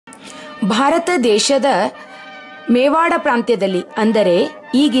ಭಾರತ ದೇಶದ ಮೇವಾಡ ಪ್ರಾಂತ್ಯದಲ್ಲಿ ಅಂದರೆ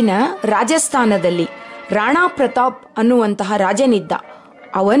ಈಗಿನ ರಾಜಸ್ಥಾನದಲ್ಲಿ ರಾಣಾ ಪ್ರತಾಪ್ ಅನ್ನುವಂತಹ ರಾಜನಿದ್ದ.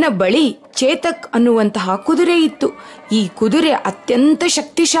 ಅವನ ಬಳಿ ಚೇತಕ್ ಅನ್ನುವಂತಹ ಕುದುರೆ ಇತ್ತು. ಈ ಕುದುರೆ ಅತ್ಯಂತ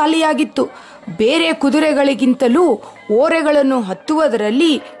ಶಕ್ತಿಶಾಲಿಯಾಗಿತ್ತು. ಬೇರೆ ಕುದುರೆಗಳಿಗಿಂತಲೂ ಓರೆಗಳನ್ನು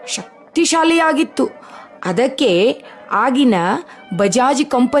ಹತ್ತುವುದರಲ್ಲಿ ಶಕ್ತಿಶಾಲಿಯಾಗಿತ್ತು. ಅದಕ್ಕೆ ಆಗಿನ ಬಜಾಜ್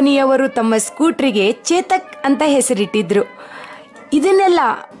ಕಂಪನಿಯವರು ತಮ್ಮ ಸ್ಕೂಟ್ರಿಗೆ ಚೇತಕ್ ಅಂತ ಹೆಸರಿಟ್ಟಿದ್ರು. ಇದನ್ನೆಲ್ಲ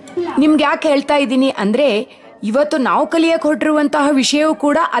ನಿಮ್ಗೆ ಯಾಕೆ ಹೇಳ್ತಾ ಇದ್ದೀನಿ ಅಂದರೆ, ಇವತ್ತು ನಾವು ಕಲಿಯಕ್ಕೆ ಹೊರಟಿರುವಂತಹ ವಿಷಯವೂ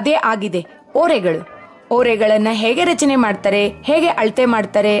ಕೂಡ ಅದೇ ಆಗಿದೆ. ಓರೆಗಳನ್ನು ಹೇಗೆ ರಚನೆ ಮಾಡ್ತಾರೆ, ಹೇಗೆ ಅಳತೆ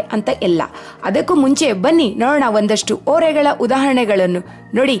ಮಾಡ್ತಾರೆ ಅಂತ ಎಲ್ಲ. ಅದಕ್ಕೂ ಮುಂಚೆ ಬನ್ನಿ ನೋಡೋಣ ಒಂದಷ್ಟು ಓರೆಗಳ ಉದಾಹರಣೆಗಳನ್ನು.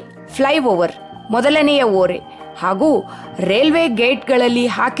 ನೋಡಿ, ಫ್ಲೈಓವರ್ ಮೊದಲನೆಯ ಓರೆ, ಹಾಗೂ ರೈಲ್ವೆ ಗೇಟ್ಗಳಲ್ಲಿ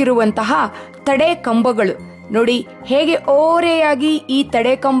ಹಾಕಿರುವಂತಹ ತಡೆ ಕಂಬಗಳು. ನೋಡಿ ಹೇಗೆ ಓರೆಯಾಗಿ ಈ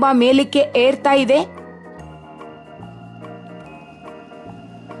ತಡೆ ಕಂಬ ಮೇಲಕ್ಕೆ ಏರ್ತಾ ಇದೆ.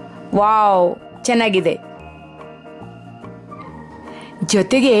 ವಾವ್, ಚೆನ್ನಾಗಿದೆ.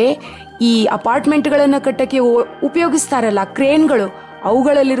 ಜೊತೆಗೆ ಈ ಅಪಾರ್ಟ್ಮೆಂಟ್ಗಳನ್ನು ಕಟ್ಟಕ್ಕೆ ಉಪಯೋಗಿಸ್ತಾರಲ್ಲ ಕ್ರೇನ್ಗಳು,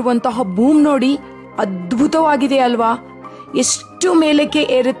 ಅವುಗಳಲ್ಲಿರುವಂತಹ ಬೂಮ್ ನೋಡಿ, ಅದ್ಭುತವಾಗಿದೆ ಅಲ್ವಾ? ಎಷ್ಟು ಮೇಲಕ್ಕೆ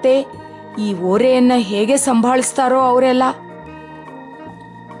ಏರುತ್ತೆ. ಈ ಓರೆಯನ್ನ ಹೇಗೆ ಸಂಭಾಳಿಸ್ತಾರೋ ಅವರೆಲ್ಲ.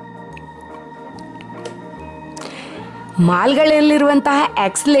 ಮಾಲ್ಗಳಲ್ಲಿರುವಂತಹ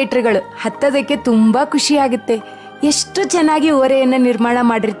ಆಕ್ಸಿಲೇಟರ್ಗಳು ಹತ್ತೋದಕ್ಕೆ ತುಂಬಾ ಖುಷಿಯಾಗುತ್ತೆ. ಎಷ್ಟು ಚೆನ್ನಾಗಿ ಓರೆಯನ್ನ ನಿರ್ಮಾಣ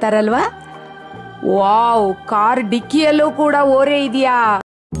ಮಾಡಿರ್ತಾರಲ್ವಾ? ವಾವ್, ಕಾರ್ ಡಿಕ್ಕಿಯಲ್ಲೂ ಕೂಡ ಓರೆ ಇದೆಯಾ?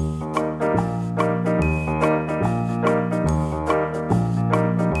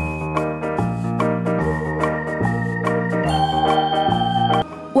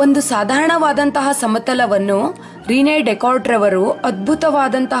 ಒಂದು ಸಾಧಾರಣವಾದಂತಹ ಸಮತಲವನ್ನು ರೀನೆ ಡೆಕಾರ್ಡ್ರವರು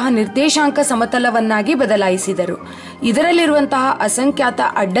ಅದ್ಭುತವಾದಂತಹ ನಿರ್ದೇಶಾಂಕ ಸಮತಲವನ್ನಾಗಿ ಬದಲಾಯಿಸಿದರು. ಇದರಲ್ಲಿರುವಂತಹ ಅಸಂಖ್ಯಾತ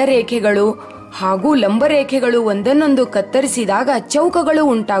ಅಡ್ಡರೇಖೆಗಳು ಹಾಗೂ ಲಂಬರೇಖೆಗಳು ಒಂದನ್ನೊಂದು ಕತ್ತರಿಸಿದಾಗ ಚೌಕಗಳು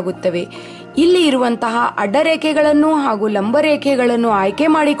ಉಂಟಾಗುತ್ತವೆ. ಇಲ್ಲಿ ಇರುವಂತಹ ಅಡ್ಡರೇಖೆಗಳನ್ನು ಹಾಗೂ ಲಂಬರೇಖೆಗಳನ್ನು ಆಯ್ಕೆ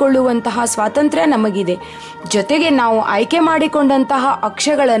ಮಾಡಿಕೊಳ್ಳುವಂತಹ ಸ್ವಾತಂತ್ರ್ಯ ನಮಗಿದೆ. ಜೊತೆಗೆ ನಾವು ಆಯ್ಕೆ ಮಾಡಿಕೊಂಡಂತಹ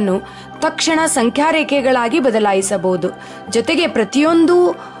ಅಕ್ಷಗಳನ್ನು ತಕ್ಷಣ ಸಂಖ್ಯಾರೇಖೆಗಳಾಗಿ ಬದಲಾಯಿಸಬಹುದು. ಜೊತೆಗೆ ಪ್ರತಿಯೊಂದು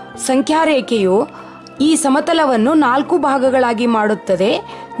ಸಂಖ್ಯಾರೇಖೆಯು ಈ ಸಮತಲವನ್ನು 4 ಭಾಗಗಳಾಗಿ ಮಾಡುತ್ತದೆ.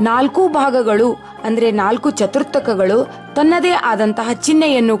 4 ಭಾಗಗಳು ಅಂದರೆ 4 ಚತುರ್ಥಕಗಳು ತನ್ನದೇ ಆದಂತಹ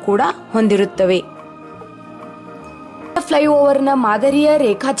ಚಿಹ್ನೆಯನ್ನು ಕೂಡ ಹೊಂದಿರುತ್ತವೆ. ಫ್ಲೈಓವರ್ನ ಮಾದರಿಯ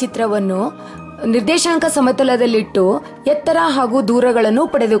ರೇಖಾಚಿತ್ರವನ್ನು ನಿರ್ದೇಶಾಂಕ ಸಮತಲದಲ್ಲಿಟ್ಟು ಎತ್ತರ ಹಾಗೂ ದೂರಗಳನ್ನು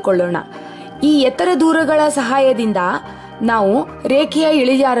ಪಡೆದುಕೊಳ್ಳೋಣ. ಈ ಎತ್ತರ ದೂರಗಳ ಸಹಾಯದಿಂದ ನಾವು ರೇಖೆಯ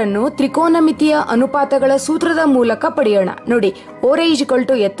ಇಳಿಜಾರನ್ನು ತ್ರಿಕೋನಮಿತಿಯ ಅನುಪಾತಗಳ ಸೂತ್ರದ ಮೂಲಕ ಪಡೆಯೋಣ. ನೋಡಿ, ಓರೆ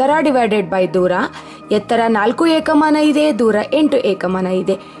 = ಎತ್ತರ ಡಿವೈಡೆಡ್ ಬೈ ದೂರ. ಎತ್ತರ 4 ಏಕಮಾನ ಇದೆ, ದೂರ 8 ಏಕಮಾನ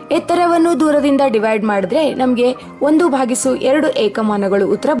ಇದೆ. ಎತ್ತರವನ್ನು ದೂರದಿಂದ ಡಿವೈಡ್ ಮಾಡಿದ್ರೆ ನಮಗೆ 1/2 ಏಕಮಾನಗಳು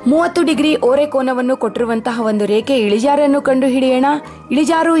ಉತ್ತರ. 30 ಡಿಗ್ರಿ ಓರೆ ಕೋನವನ್ನು ಕೊಟ್ಟಿರುವಂತಹ ಒಂದು ರೇಖೆ ಇಳಿಜಾರನ್ನು ಕಂಡು ಹಿಡಿಯೋಣ.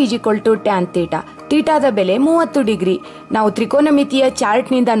 ಇಳಿಜಾರು = ಟ್ಯಾನ್ ಥೀಟಾ. ಥೀಟಾದ ಬೆಲೆ 30 ಡಿಗ್ರಿ. ನಾವು ತ್ರಿಕೋನಮಿತಿಯ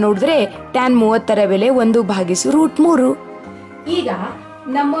ಚಾರ್ಟ್ನಿಂದ ನೋಡಿದ್ರೆ ಟ್ಯಾನ್ 30ರ ಬೆಲೆ 1/√3. ಈಗ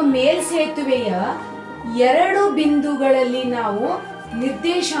ನಮ್ಮ ಮೇಲ್ಸೇತುವೆಯ 2 ಬಿಂದುಗಳಲ್ಲಿ ನಾವು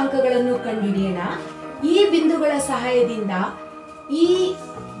ನಿರ್ದೇಶಾಂಕಗಳನ್ನು ಕಂಡುಹಿಡಿಯೋಣ. ಈ ಬಿಂದುಗಳ ಸಹಾಯದಿಂದ ಈ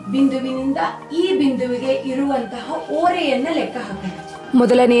ಬಿಂದುವಿನಿಂದ ಈ ಬಿಂದುವಿಗೆ ಇರುವಂತಹ ಓರೆಯನ್ನ ಲೆಕ್ಕ ಹಾಕೋಣ.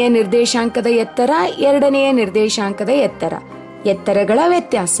 ಮೊದಲನೆಯ ನಿರ್ದೇಶಾಂಕದ ಎತ್ತರ, ಎರಡನೆಯ ನಿರ್ದೇಶಾಂಕದ ಎತ್ತರ, ಎತ್ತರಗಳ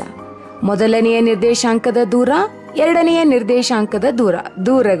ವ್ಯತ್ಯಾಸ. ಮೊದಲನೆಯ ನಿರ್ದೇಶಾಂಕದ ದೂರ, ಎರಡನೆಯ ನಿರ್ದೇಶಾಂಕದ ದೂರ,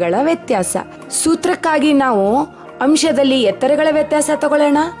 ದೂರಗಳ ವ್ಯತ್ಯಾಸ. ಸೂತ್ರಕ್ಕಾಗಿ ನಾವು ಅಂಶದಲ್ಲಿ ಎತ್ತರಗಳ ವ್ಯತ್ಯಾಸ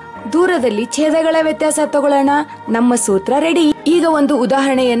ತಗೊಳ್ಳೋಣ, ದೂರದಲ್ಲಿ ಛೇದಗಳ ವ್ಯತ್ಯಾಸ ತಗೊಳ್ಳೋಣ. ನಮ್ಮ ಸೂತ್ರ ರೆಡಿ. ಈಗ ಒಂದು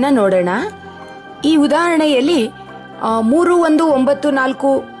ಉದಾಹರಣೆಯನ್ನ ನೋಡೋಣ. ಈ ಉದಾಹರಣೆಯಲ್ಲಿ 3, 1, 9,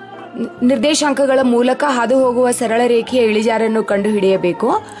 4 ನಿರ್ದೇಶಾಂಕಗಳ ಮೂಲಕ ಹಾದು ಹೋಗುವ ಸರಳ ರೇಖೆಯ ಇಳಿಜಾರನ್ನು ಕಂಡು ಹಿಡಿಯಬೇಕು.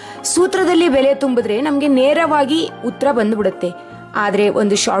 ಸೂತ್ರದಲ್ಲಿ ಬೆಲೆ ತುಂಬಿದ್ರೆ ನಮಗೆ ನೇರವಾಗಿ ಉತ್ತರ ಬಂದ್ಬಿಡುತ್ತೆ. ಆದರೆ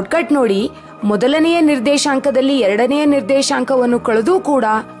ಒಂದು ಶಾರ್ಟ್ಕಟ್ ನೋಡಿ, ಮೊದಲನೆಯ ನಿರ್ದೇಶಾಂಕದಲ್ಲಿ ಎರಡನೆಯ ನಿರ್ದೇಶಾಂಕವನ್ನು ಕಳೆದು ಕೂಡ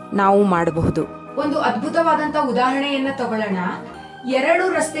ನಾವು ಮಾಡಬಹುದು. ಒಂದು ಅದ್ಭುತವಾದಂತಹ ಉದಾಹರಣೆಯನ್ನ ತಗೊಳ್ಳೋಣ. 2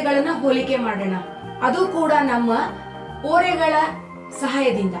 ರಸ್ತೆಗಳನ್ನ ಹೋಲಿಕೆ ಮಾಡೋಣ, ಅದು ಕೂಡ ನಮ್ಮ ಓರೆಗಳ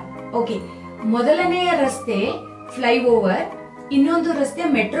ಸಹಾಯದಿಂದ. ಓಕೆ, ಮೊದಲನೆಯ ರಸ್ತೆ ಫ್ಲೈಓವರ್, ಇನ್ನೊಂದು ರಸ್ತೆ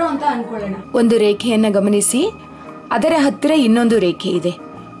ಮೆಟ್ರೋ ಅಂತ ಅನ್ಕೊಳ್ಳೋಣ. ಒಂದು ರೇಖೆಯನ್ನ ಗಮನಿಸಿ, ಅದರ ಹತ್ತಿರ ಇನ್ನೊಂದು ರೇಖೆ ಇದೆ.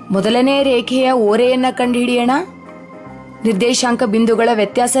 ಮೊದಲನೆಯ ರೇಖೆಯ ಓರೆಯನ್ನ ಕಂಡುಹಿಡಿಯೋಣ ನಿರ್ದೇಶಾಂಕ ಬಿಂದುಗಳ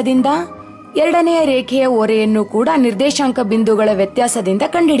ವ್ಯತ್ಯಾಸದಿಂದ. ಎರಡನೆಯ ರೇಖೆಯ ಓರೆಯನ್ನು ಕೂಡ ನಿರ್ದೇಶಾಂಕ ಬಿಂದುಗಳ ವ್ಯತ್ಯಾಸದಿಂದ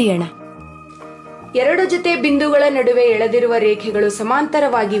ಕಂಡುಹಿಡಿಯೋಣ. 2 ಜೊತೆ ಬಿಂದುಗಳ ನಡುವೆ ಎಳೆದಿರುವ ರೇಖೆಗಳು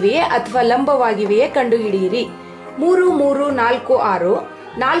ಸಮಾಂತರವಾಗಿವೆಯೇ ಅಥವಾ ಲಂಬವಾಗಿವೆಯೇ ಕಂಡುಹಿಡಿಯಿರಿ. 3, 3, 4, 6,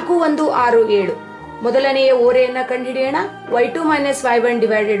 4, 1, 6, 7. ಮೊದಲನೆಯ ಓರೆಯನ್ನ ಕಂಡುಹಿಡಿಯೋಣ. y2 - y1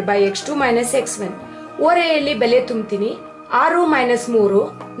 divided by x2 - x1. ಓರೆಯಲ್ಲಿ ಬೆಲೆ ತುಂಬ್ತೀನಿ. 6 - 3,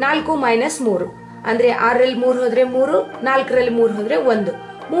 4 - 3 ಅಂದ್ರೆ 6ರಲ್ಲಿ 3 ಹೋದ್ರೆ 3, 4ರಲ್ಲಿ 3 ಹೋದ್ರೆ 1.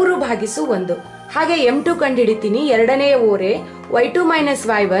 3/1. ಹಾಗೆ m2 ಕಂಡುಹಿಡಿತೀನಿ. ಎರಡನೇ ಓರೆ y2 -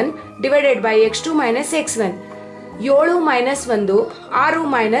 y1 divided by x2 - x1. 7 - 1 6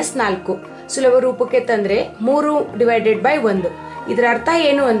 - 4. ಸುಲಭ ರೂಪಕ್ಕೆ ತಂದ್ರೆ 3/1. ಇದರ ಅರ್ಥ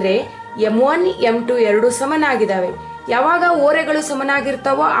ಏನು ಅಂದ್ರೆ m1 m2 ಎರಡು ಸಮನಾಗಿದ್ದಾವೆ. ಯಾವಾಗ ಓರೆಗಳು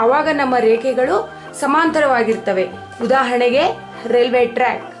ಸಮನಾಗಿರ್ತಾವೋ ಆವಾಗ ನಮ್ಮ ರೇಖೆಗಳು ಸಮಾಂತರವಾಗಿರ್ತವೆ. ಉದಾಹರಣೆಗೆ ರೈಲ್ವೆ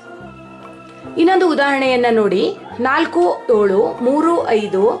ಟ್ರ್ಯಾಕ್. ಇನ್ನೊಂದು ಉದಾಹರಣೆಯನ್ನ ನೋಡಿ. 4 7 3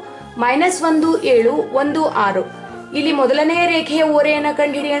 5 -1 7 1 6. ಇಲ್ಲಿ ಮೊದಲನೆಯ ರೇಖೆಯ ಓರೆಯನ್ನು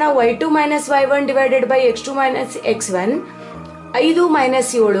ಕಂಡುಹಿಡಿಯೋಣ. y2 - y1 divided by x2 - x1. 5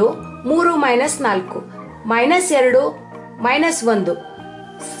 - 7 3 - 4 -2 -1.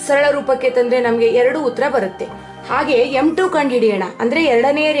 ಸರಳ ರೂಪಕ್ಕೆ ತಂದ್ರೆ ನಮಗೆ 2 ಉತ್ತರ ಬರುತ್ತೆ. ಹಾಗೆ m2 ಕಂಡುಹಿಡಿಯೋಣ. ಅಂದ್ರೆ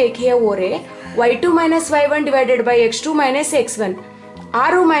ಎರಡನೆಯ ರೇಖೆಯ ಓರೆ y2 - y1 divided by x2 - x1.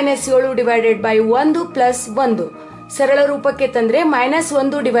 6 - 7 divided by 1 plus 1. ಸರಳ ರೂಪಕ್ಕೆ ತಂದ್ರೆ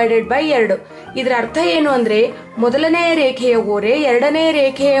 -1/2. ಇದರ ಅರ್ಥ ಏನು ಅಂದ್ರೆ ಮೊದಲನೆಯ ರೇಖೆಯ ಓರೆ ಎರಡನೆಯ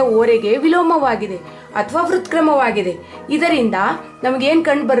ರೇಖೆಯ ಓರೆಗೆ ವಿಲೋಮವಾಗಿದೆ ಅಥವಾ ವೃತ್ಕ್ರಮವಾಗಿದೆ. ಇದರಿಂದ ನಮಗೇನ್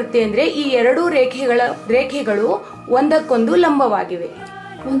ಕಂಡು ಬರುತ್ತೆ ಅಂದ್ರೆ ಈ ಎರಡು ರೇಖೆಗಳು ಒಂದಕ್ಕೊಂದು ಲಂಬವಾಗಿವೆ.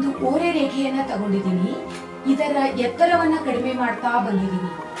 ಒಂದು ಓರೆ ರೇಖೆಯನ್ನ ತಗೊಂಡಿದ್ದೀನಿ. ಇದರ ಎತ್ತರವನ್ನ ಕಡಿಮೆ ಮಾಡ್ತಾ ಬಂದಿದ್ದೀನಿ.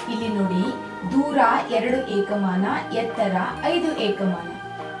 ಇಲ್ಲಿ ನೋಡಿ, ದೂರ 2 ಏಕಮಾನ, ಎತ್ತರ 5 ಏಕಮಾನ.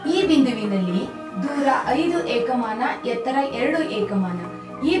 ಈ ಬಿಂದುವಿನಲ್ಲಿ ದೂರ 5 ಏಕಮಾನ, ಎತ್ತರ 2 ಏಕಮಾನ.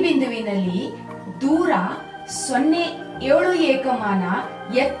 ಈ ಬಿಂದುವಿನಲ್ಲಿ ದೂರ 0 7 ಏಕಮಾನ,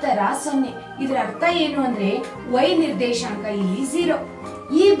 ಎತ್ತರ 0. ಇದರ ಅರ್ಥ ಏನು ಅಂದ್ರೆ y ನಿರ್ದೇಶಾಂಕ ಇಲ್ಲಿ 0.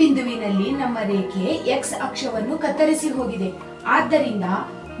 ಈ ಬಿಂದುವಿನಲ್ಲಿ ನಮ್ಮ ರೇಖೆ x ಅಕ್ಷವನ್ನು ಕತ್ತರಿಸಿ ಹೋಗಿದೆ. ಆದ್ದರಿಂದ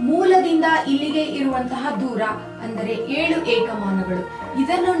ಮೂಲದಿಂದ ಇಲ್ಲಿಗೆ ಇರುವಂತಹ ದೂರ ಅಂದರೆ 7 ಏಕಮಾನಗಳು.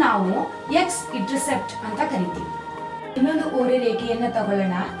 ಇದನ್ನು ನಾವು x ಇಂಟರ್ಸೆಪ್ಟ್ ಅಂತ ಕರಿತೀವಿ. ಇನ್ನೊಂದು ಓರೆ ರೇಖೆಯನ್ನ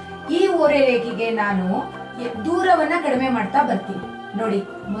ತಗೊಳ್ಳೋಣ. ಈ ಓರೆ ರೇಖೆಗೆ ನಾನು ದೂರವನ್ನ ಕಡಿಮೆ ಮಾಡ್ತಾ ಬರ್ತೀನಿ. ನೋಡಿ,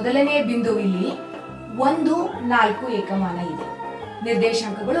 ಮೊದಲನೇ ಬಿಂದುವಿಲ್ಲಿ 1 4 ಏಕಮಾನ ಇದೆ.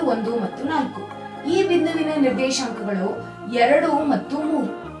 ನಿರ್ದೇಶಾಂಕಗಳು 1 ಮತ್ತು 4. ಈ ಬಿಂದುವಿನ ನಿರ್ದೇಶಾಂಕಗಳು 2 ಮತ್ತು 3.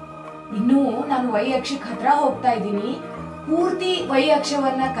 ಇನ್ನು ನಾನು y ಅಕ್ಷಕ್ಕೆ ಹತ್ರ ಹೋಗ್ತಾ ಇದ್ದೀನಿ. ಪೂರ್ತಿ y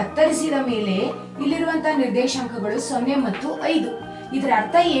ಅಕ್ಷವನ್ನ ಕತ್ತರಿಸಿದ ಮೇಲೆ ಇಲ್ಲಿರುವಂತಹ ನಿರ್ದೇಶಾಂಕಗಳು 0 ಮತ್ತು 5. ಇದರ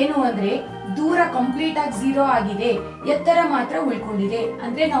ಅರ್ಥ ಏನು ಅಂದ್ರೆ ದೂರ ಕಂಪ್ಲೀಟ್ ಆಗಿ 0 ಆಗಿದೆ, ಎತ್ತರ ಮಾತ್ರ ಉಳ್ಕೊಂಡಿದೆ.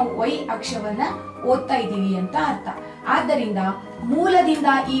 ಅಂದ್ರೆ ನಾವು y ಅಕ್ಷವನ್ನ ಓದ್ತಾ ಇದ್ದೀವಿ ಅಂತ ಅರ್ಥ. ಆದ್ದರಿಂದ ಮೂಲದಿಂದ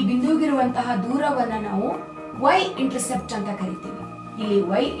ಈ ಬಿಂದುವಿಗಿರುವಂತಹ ದೂರವನ್ನ ನಾವು y ಇಂಟರ್ಸೆಪ್ಟ್ ಅಂತ ಕರಿತೀವಿ. ಇಲ್ಲಿ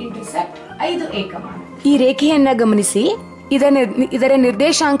y ಇಂಟರ್ಸೆಪ್ಟ್ 5 ಏಕಮಾನ. ಈ ರೇಖೆಯನ್ನ ಗಮನಿಸಿ. ಇದರ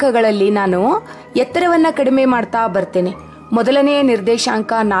ನಿರ್ದೇಶಾಂಕಗಳಲ್ಲಿ ನಾನು ಎತ್ತರವನ್ನ ಕಡಿಮೆ ಮಾಡ್ತಾ ಬರ್ತೇನೆ. ಮೊದಲನೆಯ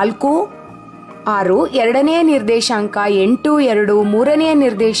ನಿರ್ದೇಶಾಂಕ 4 6, ಎರಡನೆಯ ನಿರ್ದೇಶಾಂಕ 8 2, ಮೂರನೆಯ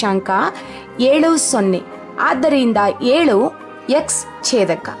ನಿರ್ದೇಶಾಂಕ 7 0. ಆದ್ದರಿಂದ 7 x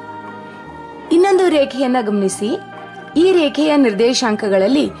ಛೇದಕ. ಇನ್ನೊಂದು ರೇಖೆಯನ್ನ ಗಮನಿಸಿ. ಈ ರೇಖೆಯ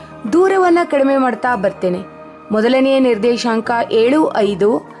ನಿರ್ದೇಶಾಂಕಗಳಲ್ಲಿ ದೂರವನ್ನ ಕಡಿಮೆ ಮಾಡ್ತಾ ಬರ್ತೇನೆ. ಮೊದಲನೆಯ ನಿರ್ದೇಶಾಂಕ 7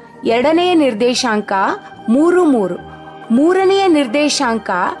 5, ಎರಡನೆಯ ನಿರ್ದೇಶಾಂಕ 3 3, ಮೂರನೆಯ ನಿರ್ದೇಶಾಂಕ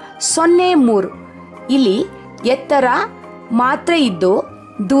 0 3. ಇಲ್ಲಿ ಎತ್ತರ ಮಾತ್ರ ಇದ್ದು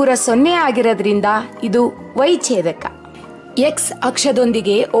ದೂರ 0 ಆಗಿರೋದ್ರಿಂದ ಇದು y ಛೇದಕ. x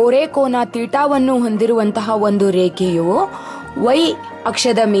ಅಕ್ಷದೊಂದಿಗೆ ಓರೆ ಕೋನ ಥೀಟಾವನ್ನು ಹೊಂದಿರುವಂತಹ ಒಂದು ರೇಖೆಯು y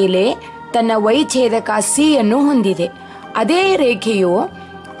ಅಕ್ಷದ ಮೇಲೆ ತನ್ನ y ಛೇದಕ c ಅನ್ನು ಹೊಂದಿದೆ. ಅದೇ ರೇಖೆಯು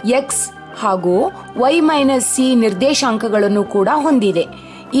x ಹಾಗೂ y - c ನಿರ್ದೇಶಾಂಕಗಳನ್ನು ಕೂಡ ಹೊಂದಿದೆ.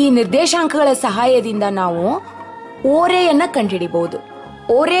 ಈ ನಿರ್ದೇಶಾಂಕಗಳ ಸಹಾಯದಿಂದ ನಾವು ಓರೆಯನ್ನ ಕಂಡುಹಿಡಿಬಹುದು.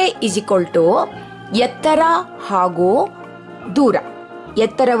 ಓರೆ = ಎತ್ತರ ಹಾಗೂ ದೂರ.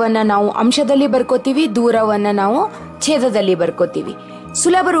 ಎತ್ತರವನ್ನ ನಾವು ಅಂಶದಲ್ಲಿ ಬರ್ಕೋತೀವಿ, ದೂರವನ್ನ ನಾವು ಛೇದದಲ್ಲಿ ಬರ್ಕೋತೀವಿ.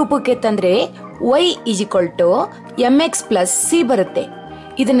 ಸುಲಭ ರೂಪಕ್ಕೆ ತಂದ್ರೆ y = mx + c ಬರುತ್ತೆ.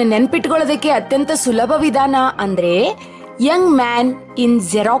 ಇದನ್ನ ನೆನ್ಪಿಟ್ಕೊಳ್ಳೋದಕ್ಕೆ ಅತ್ಯಂತ ಸುಲಭ ವಿಧಾನ ಅಂದ್ರೆ Young man in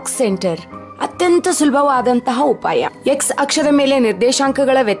xerox centre. ಅತ್ಯಂತ ಸುಲಭವಾದಂತಹ ಉಪಾಯ. x ಅಕ್ಷದ ಮೇಲೆ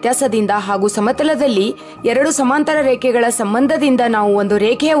ನಿರ್ದೇಶಾಂಕಗಳ ವ್ಯತ್ಯಾಸದಿಂದ ಹಾಗೂ ಸಮತಲದಲ್ಲಿ ಎರಡು ಸಮಾಂತರ ರೇಖೆಗಳ ಸಂಬಂಧದಿಂದ ನಾವು ಒಂದು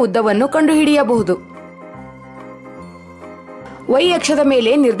ರೇಖೆಯ ಉದ್ದವನ್ನು ಕಂಡುಹಿಡಿಯಬಹುದು. y ಅಕ್ಷದ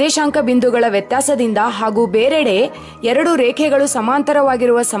ಮೇಲೆ ನಿರ್ದೇಶಾಂಕ ಬಿಂದುಗಳ ವ್ಯತ್ಯಾಸದಿಂದ ಹಾಗೂ ಬೇರೆಡೆ ಎರಡು ರೇಖೆಗಳು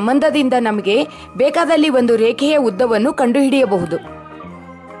ಸಮಾಂತರವಾಗಿರುವ ಸಂಬಂಧದಿಂದ ನಮಗೆ ಬೇಕಾದಲ್ಲಿ ಒಂದು ರೇಖೆಯ ಉದ್ದವನ್ನು ಕಂಡುಹಿಡಿಯಬಹುದು.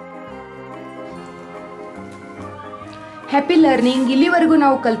 Happy learning. ಇಲ್ಲಿವರೆಗೂ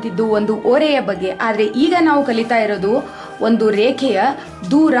ನಾವು ಕಲಿತಿದ್ದು ಒಂದು ಓರೆಯ ಬಗ್ಗೆ. ಆದರೆ ಈಗ ನಾವು ಕಲಿತಾ ಇರೋದು ಒಂದು ರೇಖೆಯ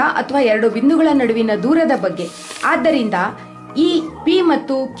ದೂರ ಅಥವಾ ಎರಡು ಬಿಂದುಗಳ ನಡುವಿನ ದೂರದ ಬಗ್ಗೆ. ಆದ್ದರಿಂದ ಈ P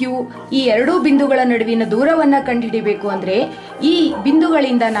ಮತ್ತು Q ಈ ಎರಡೂ ಬಿಂದುಗಳ ನಡುವಿನ ದೂರವನ್ನ ಕಂಡುಹಿಡಿಬೇಕು ಅಂದ್ರೆ ಈ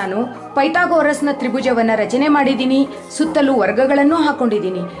ಬಿಂದುಗಳಿಂದ ನಾನು ಪೈಥಾಗೋರಸ್ನ ತ್ರಿಭುಜವನ್ನ ರಚನೆ ಮಾಡಿದ್ದೀನಿ. ಸುತ್ತಲೂ ವರ್ಗಗಳನ್ನು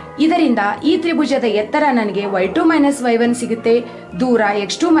ಹಾಕೊಂಡಿದ್ದೀನಿ. ಇದರಿಂದ ಈ ತ್ರಿಭುಜದ ಎತ್ತರ ನನಗೆ y2 - y1 ಸಿಗುತ್ತೆ, ದೂರ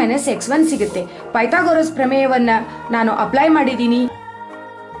x2 - x1 ಸಿಗುತ್ತೆ. ಪೈಥಾಗೋರಸ್ ಪ್ರಮೇಯವನ್ನ ನಾನು ಅಪ್ಲೈ ಮಾಡಿದ್ದೀನಿ.